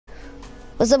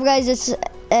What's up, guys? It's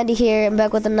Andy here. I'm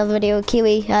back with another video.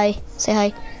 Kiwi, hi. Say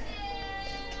hi.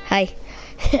 Hi.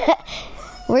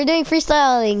 We're doing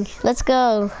freestyling. Let's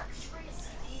go.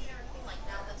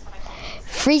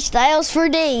 Freestyles for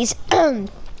days. Oh,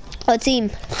 team.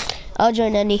 I'll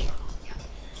join Andy.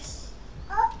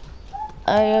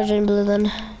 I'll join Blue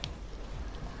then.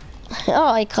 Oh,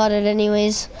 I caught it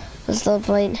anyways. What's the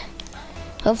point?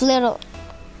 Hopefully I don't...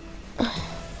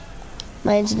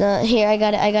 Mine's not. Here, I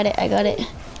got it.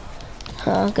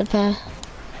 Oh, good pass.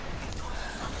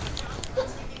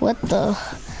 What the?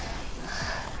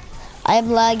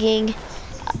 I'm lagging.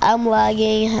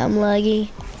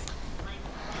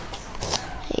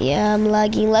 Yeah, I'm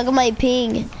lagging. Look at my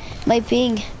ping.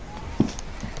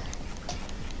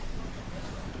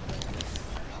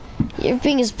 Your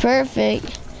ping is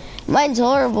perfect. Mine's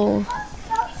horrible.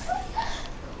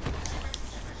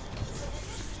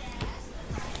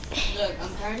 Look,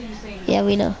 I'm tired of you saying that. Yeah,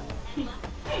 we know.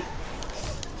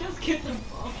 Just get the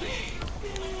ball.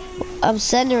 I'm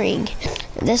centering.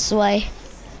 This way.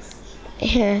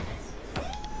 Here.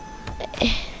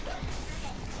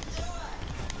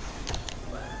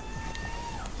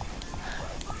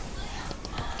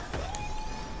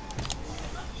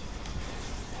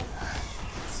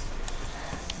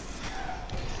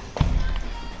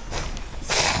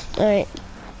 Alright.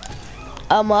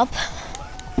 I'm up.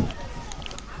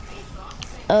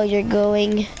 Oh, you're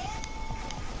going.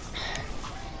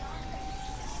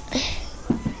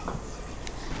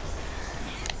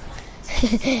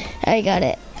 I got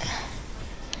it.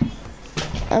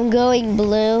 I'm going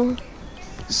blue,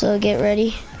 so get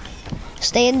ready.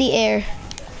 Stay in the air.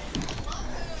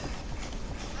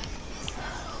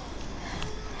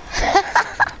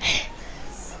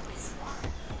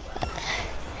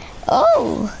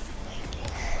 Oh!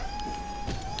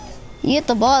 You get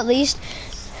the ball at least.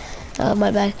 Oh,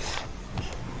 my bad.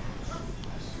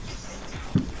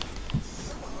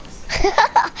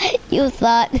 You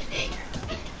thought.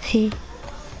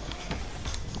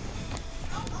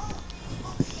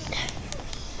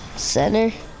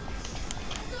 Center.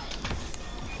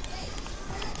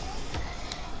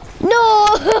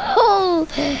 No!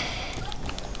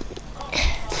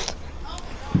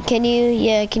 Can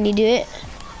you do it?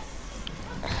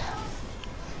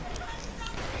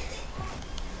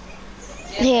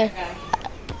 Here.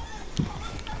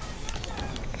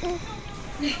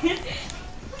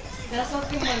 That's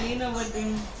what Melina would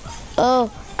do.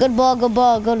 Oh, good ball.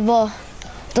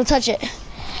 Don't touch it.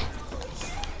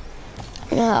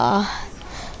 Ah.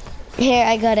 Here,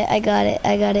 I got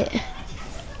it.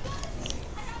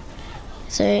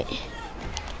 Sorry.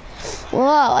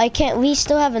 Wow, we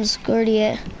still haven't scored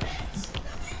yet.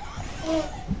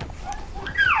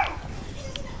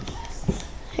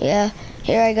 Yeah,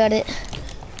 here I got it.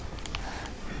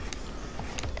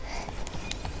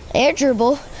 Air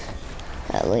dribble.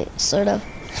 At least, sort of.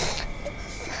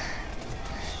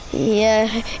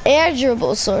 Yeah, air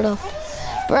dribble, sort of.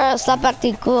 Bro, stop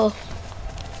acting cool.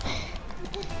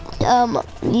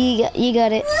 You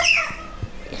got it.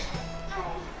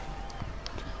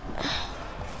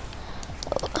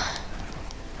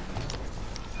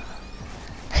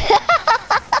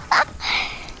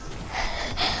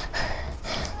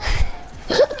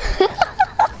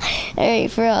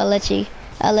 Alright, for real, I'll let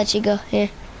you go. Here.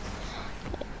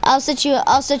 I'll set you up.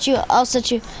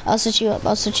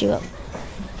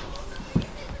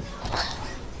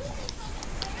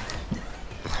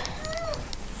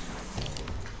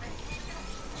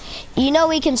 You know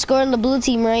we can score on the blue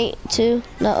team, right? Too,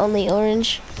 not only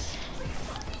orange.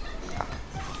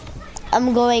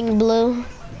 I'm going blue.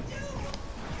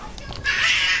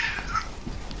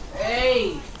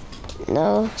 Hey!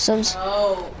 No,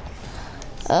 No.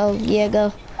 Oh, yeah,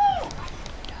 go.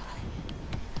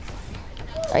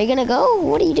 Are you gonna go?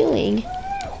 What are you doing?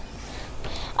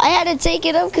 I had to take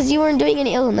it up because you weren't doing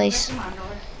any. Oh, nice.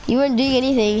 You weren't doing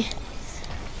anything.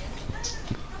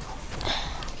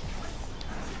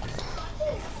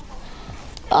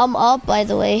 I'm up, by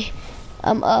the way.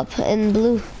 I'm up in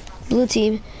blue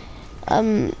team.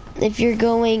 If you're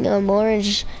going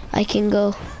orange, I can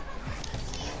go.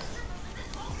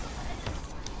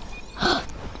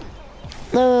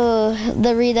 Oh,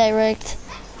 the redirect.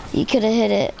 You could have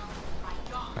hit it.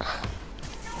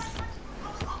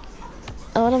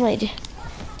 Oh, what am I doing?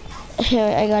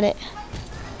 Here, I got it.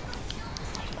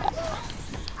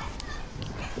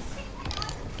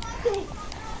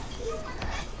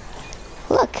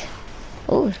 Look.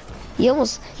 Oh, you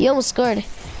almost scored.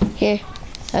 Here,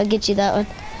 I'll get you that one.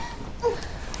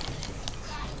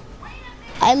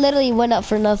 I literally went up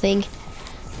for nothing.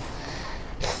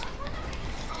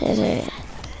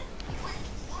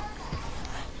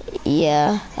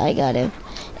 Yeah, I got him.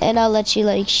 And I'll let you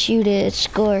like shoot it,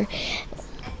 score.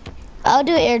 I'll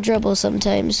do air dribble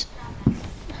sometimes.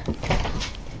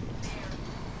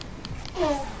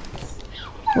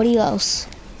 What do you else?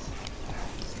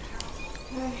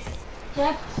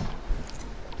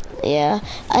 Yeah,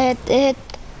 I hit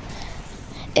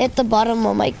the bottom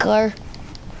of my car.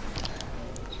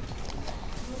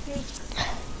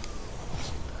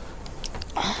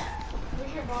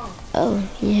 Where's your ball? Oh,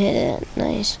 you hit it.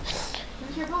 Nice.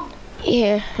 Where's your ball?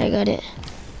 Here, I got it.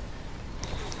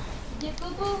 Get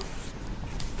boo boo.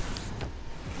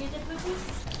 Get the boo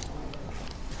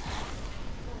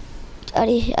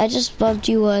boo. I just bumped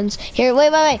you once. Here,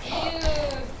 wait.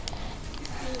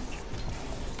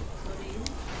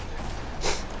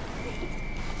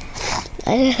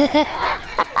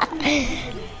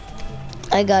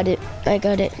 I got it.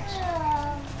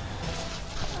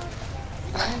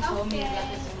 Someone told me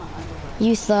that this is my underwear.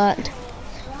 You thought.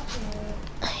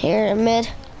 Here, mid.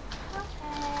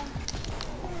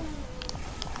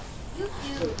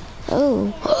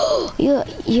 Oh,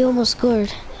 you almost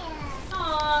scored.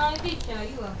 Aw, good job.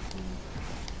 You up?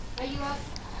 Are you up?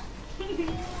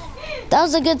 That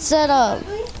was a good setup.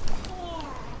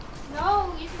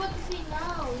 No, you're supposed to say no.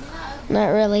 You're not up. Not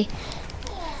really.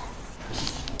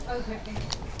 Okay.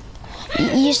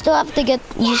 You still have to get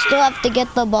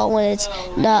the ball when it's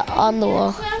not on the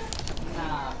wall.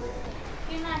 Nah, bro.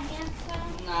 You're not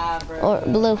handsome? Nah, bro. Or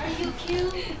blue. Are you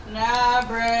cute? Nah,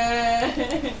 bro. Are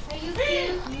you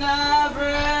cute? Nah,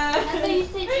 bro. I thought you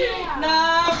said yeah.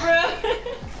 Nah, bro.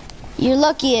 You're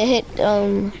lucky it hit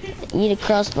you need a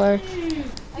crossbar. Are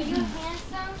you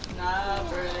handsome? Nah,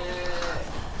 bro.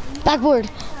 Backboard.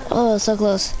 Oh, so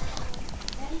close.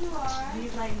 Yeah, you are.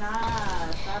 He's like, nah,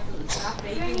 stop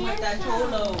faking with that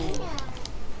cholo.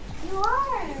 You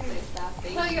are. Stop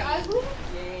faking. So you're ugly?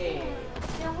 Yeah.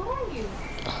 Yeah, what are you?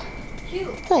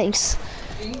 Cute. Thanks.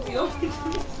 Thank you.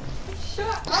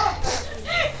 Shut up.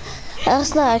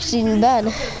 That's not actually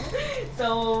bad.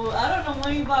 So, I don't know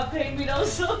when you about to pay me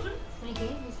those sodas. I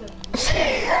gave you some.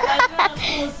 That's not a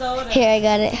cool soda. Here, I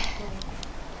got it.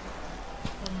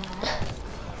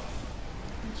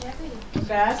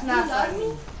 That's not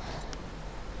funny.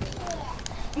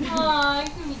 Aw,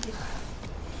 give me this.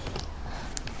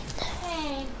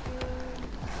 Thank you.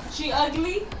 She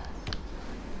ugly?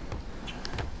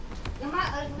 Am I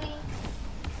ugly?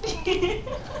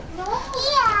 No.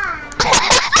 Yeah.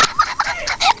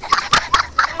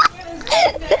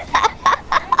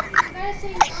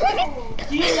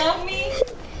 Do you love me?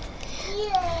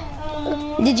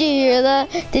 Yeah. Did you hear that?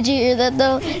 Did you hear that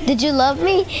though? Did you love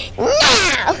me? No.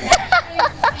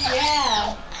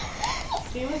 Yeah.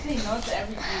 She would say no to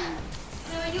everything.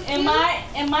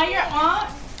 Am I your aunt?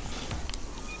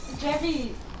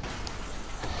 Jeffy,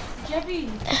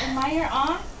 am I your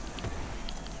aunt?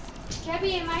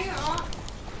 Jeffy, am I your aunt?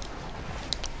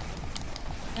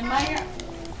 Am I your...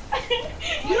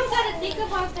 You don't gotta think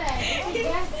about that.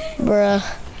 Bruh.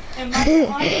 Am I your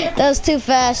aunt? That was too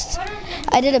fast.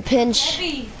 I did a pinch.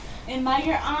 Jeffy, am I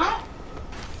your aunt?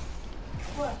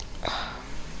 What?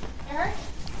 Eric?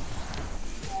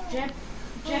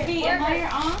 Jeffy, am I your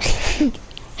aunt?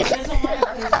 He doesn't want to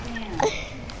understand.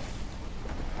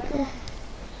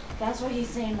 That's what he's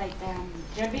saying, like,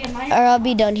 Jeffy, am I your Or I'll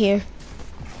be done here.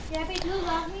 Jeffy, do you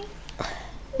love me?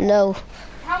 No.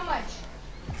 How much?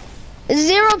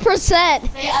 0%.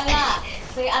 Say a lot.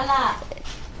 Say a lot.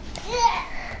 Yeah.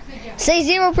 Say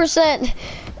 0%.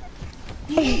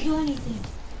 You didn't do anything.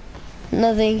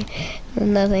 Nothing.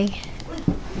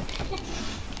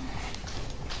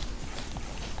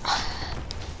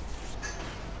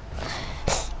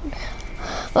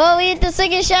 Well, we hit the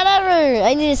second shot ever.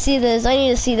 I need to see this.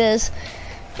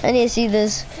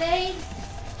 Say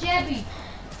Jeffy.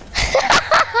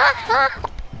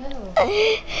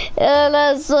 Oh,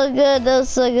 that's so good.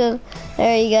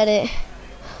 There, you got it.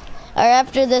 Alright,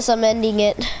 after this, I'm ending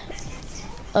it.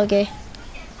 Okay.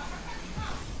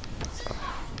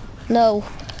 No.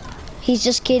 He's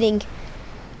just kidding.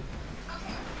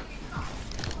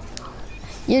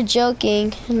 You're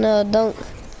joking. No, don't.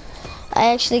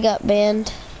 I actually got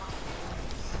banned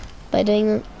by doing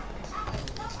that.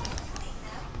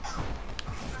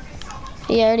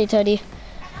 Yeah, I already told you.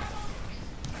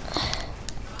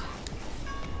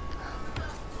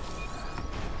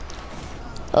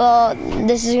 Well,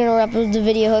 this is gonna wrap up the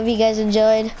video. Hope you guys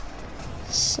enjoyed.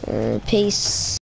 Peace.